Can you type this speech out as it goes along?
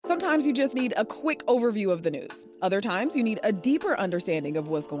Sometimes you just need a quick overview of the news. Other times you need a deeper understanding of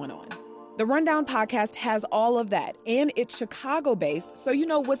what's going on. The Rundown podcast has all of that, and it's Chicago-based, so you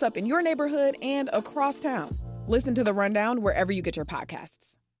know what's up in your neighborhood and across town. Listen to The Rundown wherever you get your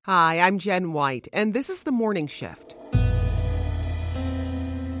podcasts. Hi, I'm Jen White, and this is The Morning Shift.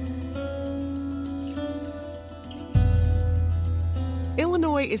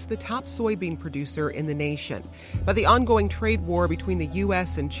 Illinois is the top soybean producer in the nation, but the ongoing trade war between the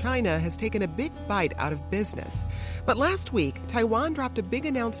U.S. and China has taken a big bite out of business. But last week, Taiwan dropped a big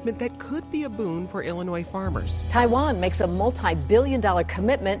announcement that could be a boon for Illinois farmers. Taiwan makes a multi-billion-dollar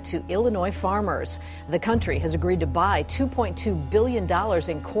commitment to Illinois farmers. The country has agreed to buy $2.2 billion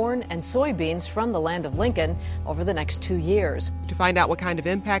in corn and soybeans from the land of Lincoln over the next 2 years. To find out what kind of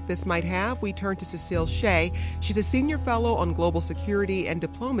impact this might have, we turn to Cecile Shea. She's a senior fellow on global security and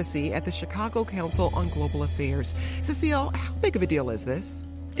diplomacy at the Chicago Council on Global Affairs. Cecile, how big of a deal is this?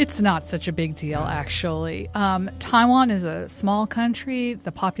 It's not such a big deal, actually. Taiwan is a small country.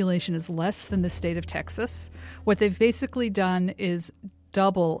 The population is less than the state of Texas. What they've basically done is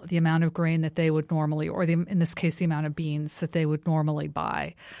double the amount of grain that they would normally, or in this case, the amount of beans that they would normally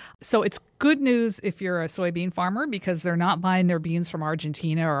buy. So it's good news if you're a soybean farmer because they're not buying their beans from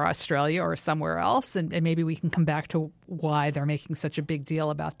Argentina or Australia or somewhere else. And maybe we can come back to why they're making such a big deal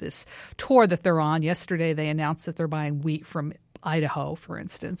about this tour that they're on. Yesterday, they announced that they're buying wheat from Idaho, for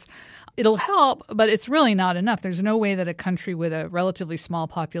instance. It'll help, but it's really not enough. There's no way that a country with a relatively small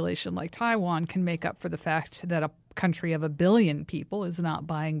population like Taiwan can make up for the fact that a country of 1 billion people is not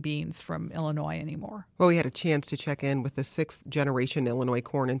buying beans from Illinois anymore. Well, we had a chance to check in with the 6th generation Illinois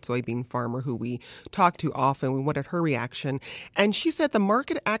corn and soybean farmer who we talk to often. We wanted her reaction. And she said the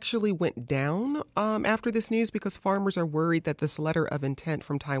market actually went down after this news because farmers are worried that this letter of intent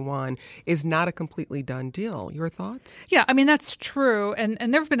from Taiwan is not a completely done deal. Your thoughts? Yeah, I mean, that's true. And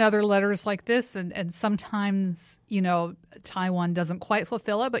there have been other letters like this. And sometimes, you know, Taiwan doesn't quite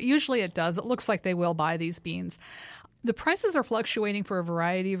fulfill it, but usually it does. It looks like they will buy these beans. The prices are fluctuating for a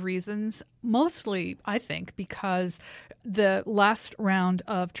variety of reasons, mostly, I think, because the last round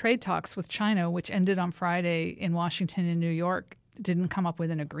of trade talks with China, which ended on Friday in Washington and New York, didn't come up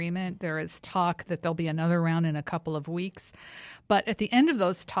with an agreement. There is talk that there'll be another round in a couple of weeks. But at the end of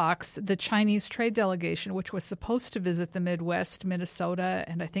those talks, the Chinese trade delegation, which was supposed to visit the Midwest, Minnesota,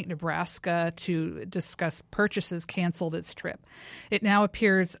 and I think Nebraska to discuss purchases, canceled its trip. It now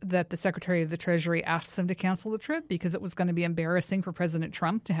appears that the Secretary of the Treasury asked them to cancel the trip because it was going to be embarrassing for President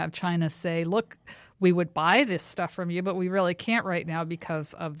Trump to have China say, look, we would buy this stuff from you, but we really can't right now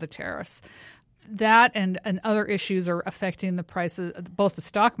because of the tariffs. That and other issues are affecting the prices, both the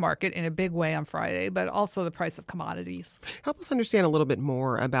stock market in a big way on Friday, but also the price of commodities. Help us understand a little bit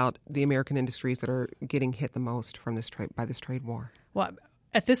more about the American industries that are getting hit the most from this by this trade war. Well,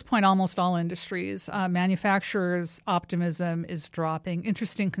 at this point, almost all industries, manufacturers' optimism is dropping.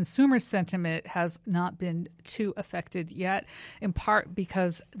 Interesting consumer sentiment has not been too affected yet, in part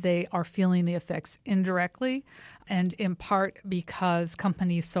because they are feeling the effects indirectly, and in part because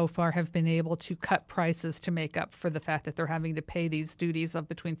companies so far have been able to cut prices to make up for the fact that they're having to pay these duties of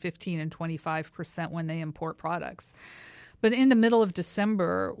between 15 and 25% when they import products. But in the middle of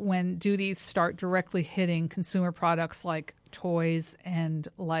December, when duties start directly hitting consumer products like toys and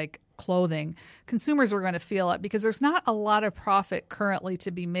like clothing, consumers are going to feel it because there's not a lot of profit currently to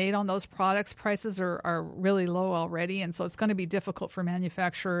be made on those products. Prices are really low already, and so it's going to be difficult for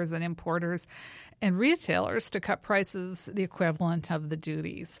manufacturers and importers and retailers to cut prices the equivalent of the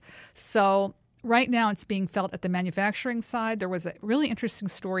duties. So right now, it's being felt at the manufacturing side. There was a really interesting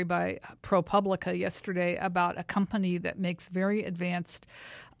story by ProPublica yesterday about a company that makes very advanced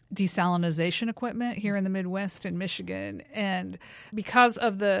desalination equipment here in the Midwest in Michigan. And because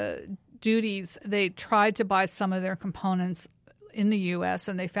of the duties, they tried to buy some of their components in the U.S.,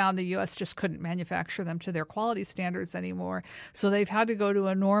 and they found the U.S. just couldn't manufacture them to their quality standards anymore. So they've had to go to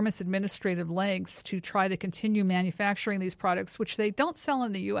enormous administrative lengths to try to continue manufacturing these products, which they don't sell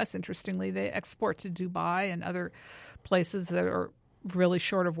in the U.S., interestingly. They export to Dubai and other places that are really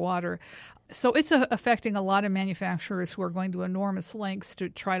short of water. So it's affecting a lot of manufacturers who are going to enormous lengths to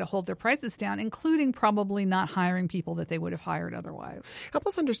try to hold their prices down, including probably not hiring people that they would have hired otherwise. Help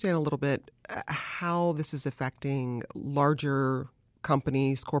us understand a little bit how this is affecting larger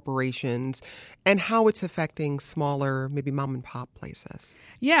companies, corporations, and how it's affecting smaller, maybe mom and pop places.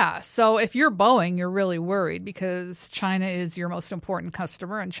 Yeah. So if you're Boeing, you're really worried because China is your most important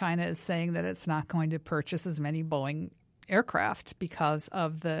customer, and China is saying that it's not going to purchase as many Boeing aircraft because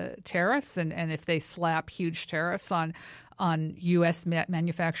of the tariffs. And if they slap huge tariffs on U.S.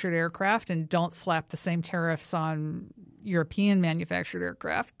 manufactured aircraft and don't slap the same tariffs on European manufactured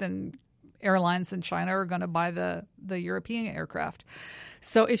aircraft, then airlines in China are going to buy the European aircraft.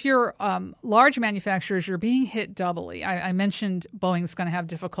 So if you're large manufacturers, you're being hit doubly. I mentioned Boeing's going to have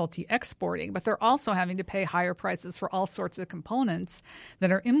difficulty exporting, but they're also having to pay higher prices for all sorts of components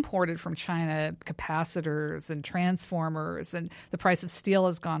that are imported from China, capacitors and transformers, and the price of steel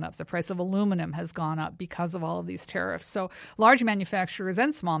has gone up. The price of aluminum has gone up because of all of these tariffs. So large manufacturers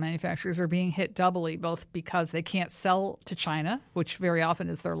and small manufacturers are being hit doubly, both because they can't sell to China, which very often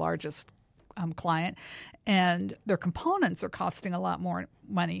is their largest client, and their components are costing a lot more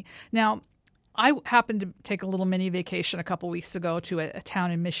money. Now, I happened to take a little mini vacation a couple weeks ago to a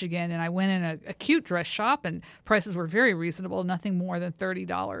town in Michigan, and I went in a cute dress shop, and prices were very reasonable, nothing more than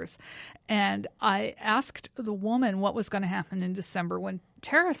 $30. And I asked the woman what was going to happen in December when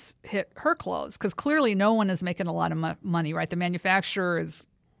tariffs hit her clothes, because clearly no one is making a lot of money, right? The manufacturer is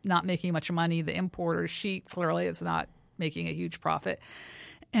not making much money. The importer, she clearly is not making a huge profit.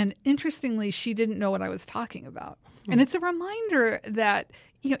 And interestingly, she didn't know what I was talking about. And it's a reminder that,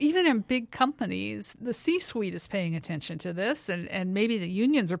 even in big companies, the C-suite is paying attention to this, and maybe the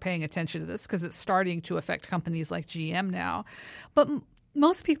unions are paying attention to this because it's starting to affect companies like GM now. But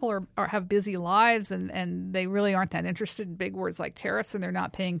most people have busy lives, and they really aren't that interested in big words like tariffs, and they're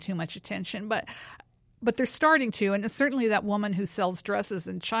not paying too much attention. But they're starting to, and certainly that woman who sells dresses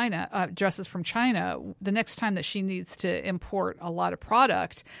in China, dresses from China, the next time that she needs to import a lot of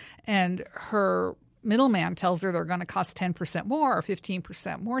product and her middleman tells her they're going to cost 10% more or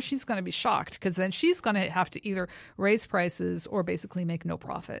 15% more, she's going to be shocked, because then she's going to have to either raise prices or basically make no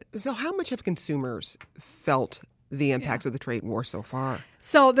profit. So how much have consumers felt the impacts of the trade war so far?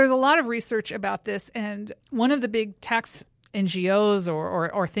 So there's a lot of research about this, and one of the big tax NGOs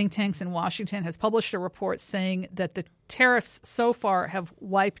or think tanks in Washington has published a report saying that the tariffs so far have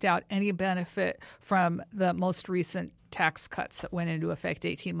wiped out any benefit from the most recent tax cuts that went into effect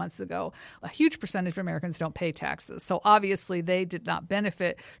 18 months ago. A huge percentage of Americans don't pay taxes. So obviously they did not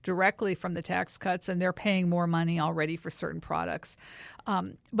benefit directly from the tax cuts, and they're paying more money already for certain products.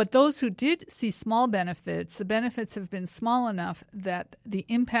 But those who did see small benefits, the benefits have been small enough that the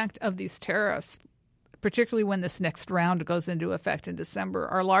impact of these tariffs, particularly when this next round goes into effect in December,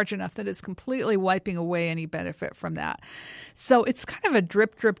 are large enough that it's completely wiping away any benefit from that. So it's kind of a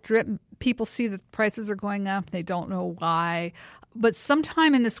drip, drip, drip. People see that prices are going up. They don't know why. But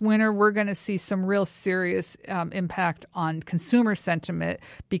sometime in this winter, we're going to see some real serious impact on consumer sentiment,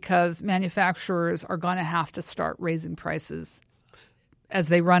 because manufacturers are going to have to start raising prices as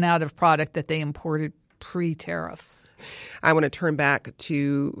they run out of product that they imported pre-tariffs. I want to turn back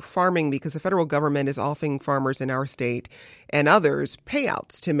to farming, because the federal government is offering farmers in our state and others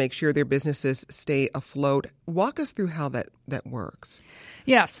payouts to make sure their businesses stay afloat. Walk us through how that works.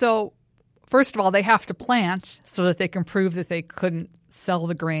 Yeah, so first of all, they have to plant so that they can prove that they couldn't sell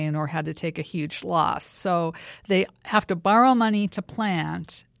the grain or had to take a huge loss. So they have to borrow money to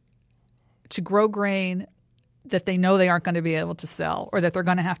plant, to grow grain that they know they aren't going to be able to sell, or that they're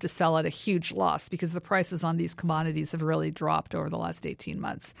going to have to sell at a huge loss because the prices on these commodities have really dropped over the last 18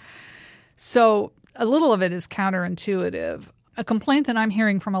 months. So a little of it is counterintuitive. A complaint that I'm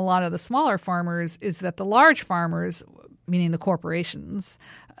hearing from a lot of the smaller farmers is that the large farmers, meaning the corporations,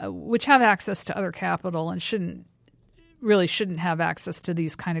 which have access to other capital and shouldn't have access to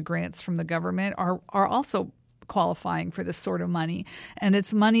these kind of grants from the government, are also qualifying for this sort of money. And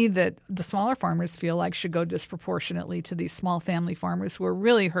it's money that the smaller farmers feel like should go disproportionately to these small family farmers who are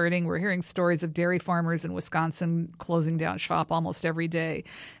really hurting. We're hearing stories of dairy farmers in Wisconsin closing down shop almost every day,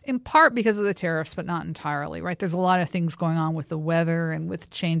 in part because of the tariffs, but not entirely, right? There's a lot of things going on with the weather and with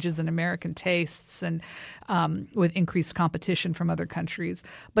changes in American tastes and with increased competition from other countries.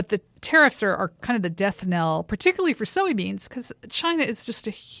 But the tariffs are kind of the death knell, particularly for soybeans, because China is just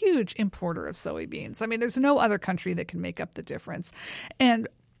a huge importer of soybeans. I mean, there's no other country that can make up the difference. And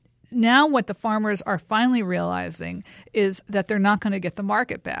now what the farmers are finally realizing is that they're not going to get the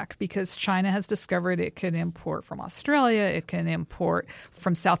market back, because China has discovered it can import from Australia, it can import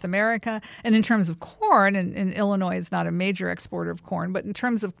from South America. And in terms of corn, and Illinois is not a major exporter of corn, but in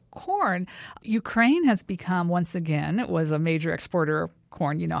terms of corn, Ukraine has become, once again, it was a major exporter of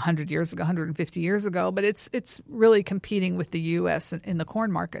corn, 100 years ago, 150 years ago, but it's really competing with the U.S. in the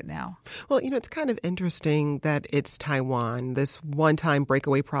corn market now. Well, it's kind of interesting that it's Taiwan, this one-time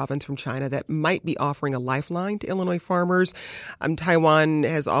breakaway province from China, that might be offering a lifeline to Illinois farmers. Taiwan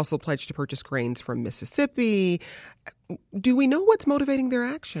has also pledged to purchase grains from Mississippi. Do we know what's motivating their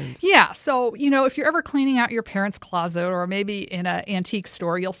actions? Yeah. So, if you're ever cleaning out your parents' closet or maybe in an antique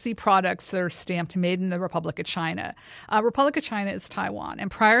store, you'll see products that are stamped made in the Republic of China. Republic of China is Taiwan.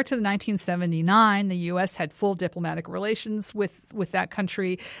 And prior to 1979, the U.S. had full diplomatic relations with that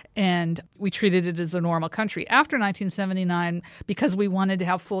country, and we treated it as a normal country. After 1979, because we wanted to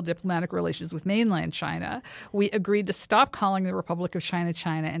have full diplomatic relations with mainland China, we agreed to stop calling the Republic of China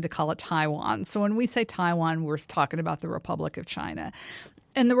China and to call it Taiwan. So when we say Taiwan, we're talking about the Republic of China.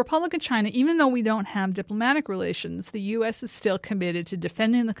 And the Republic of China, even though we don't have diplomatic relations, the U.S. is still committed to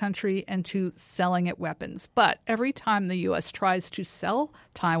defending the country and to selling it weapons. But every time the U.S. tries to sell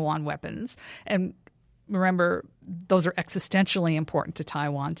Taiwan weapons, and remember, those are existentially important to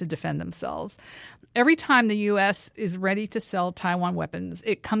Taiwan to defend themselves. Every time the U.S. is ready to sell Taiwan weapons,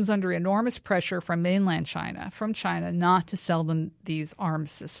 it comes under enormous pressure from mainland China, from China, not to sell them these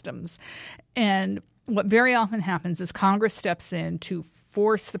arms systems. And what very often happens is Congress steps in to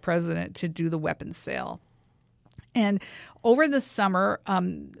force the president to do the weapons sale. And over the summer,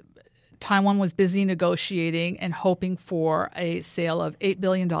 Taiwan was busy negotiating and hoping for a sale of $8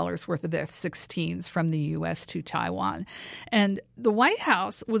 billion worth of F-16s from the U.S. to Taiwan. And the White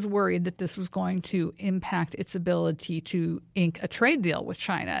House was worried that this was going to impact its ability to ink a trade deal with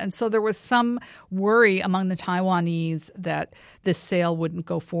China. And so there was some worry among the Taiwanese that this sale wouldn't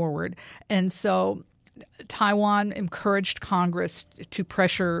go forward. And so Taiwan encouraged Congress to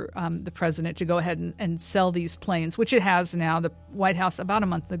pressure the president to go ahead and sell these planes, which it has now. The White House about a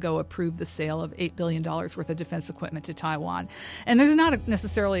month ago approved the sale of $8 billion worth of defense equipment to Taiwan. And there's not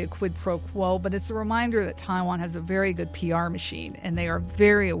necessarily a quid pro quo, but it's a reminder that Taiwan has a very good PR machine, and they are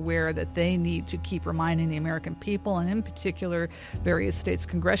very aware that they need to keep reminding the American people, and in particular various states'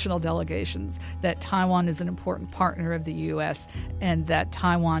 congressional delegations, that Taiwan is an important partner of the U.S. and that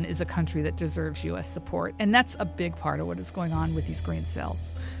Taiwan is a country that deserves U.S. support. And that's a big part of what is going on with these grain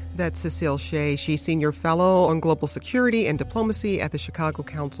sales. That's Cecile Shea. She's Senior Fellow on Global Security and Diplomacy at the Chicago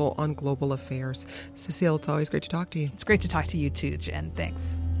Council on Global Affairs. Cecile, it's always great to talk to you. It's great to talk to you too, Jen.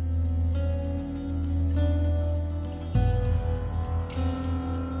 Thanks.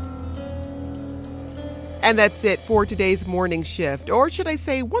 And that's it for today's Morning Shift, or should I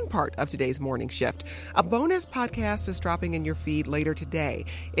say one part of today's Morning Shift. A bonus podcast is dropping in your feed later today.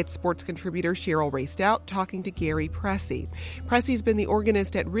 It's sports contributor Cheryl Raystout talking to Gary Pressey. Pressey's been the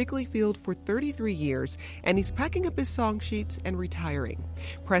organist at Wrigley Field for 33 years, and he's packing up his song sheets and retiring.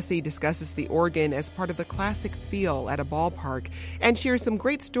 Pressey discusses the organ as part of the classic feel at a ballpark and shares some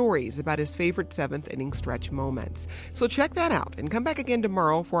great stories about his favorite seventh inning stretch moments. So check that out and come back again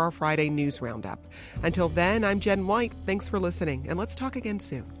tomorrow for our Friday News Roundup. Until then, I'm Jen White. Thanks for listening, and let's talk again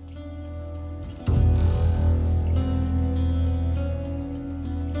soon.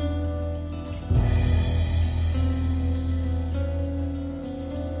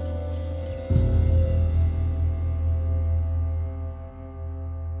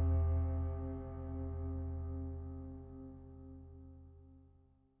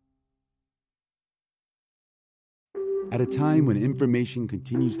 At a time when information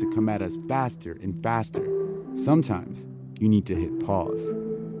continues to come at us faster and faster, sometimes you need to hit pause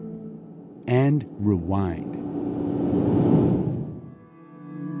and rewind.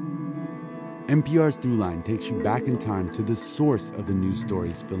 NPR's Throughline takes you back in time to the source of the news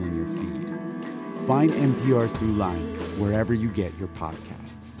stories filling your feed. Find NPR's Throughline wherever you get your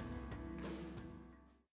podcasts.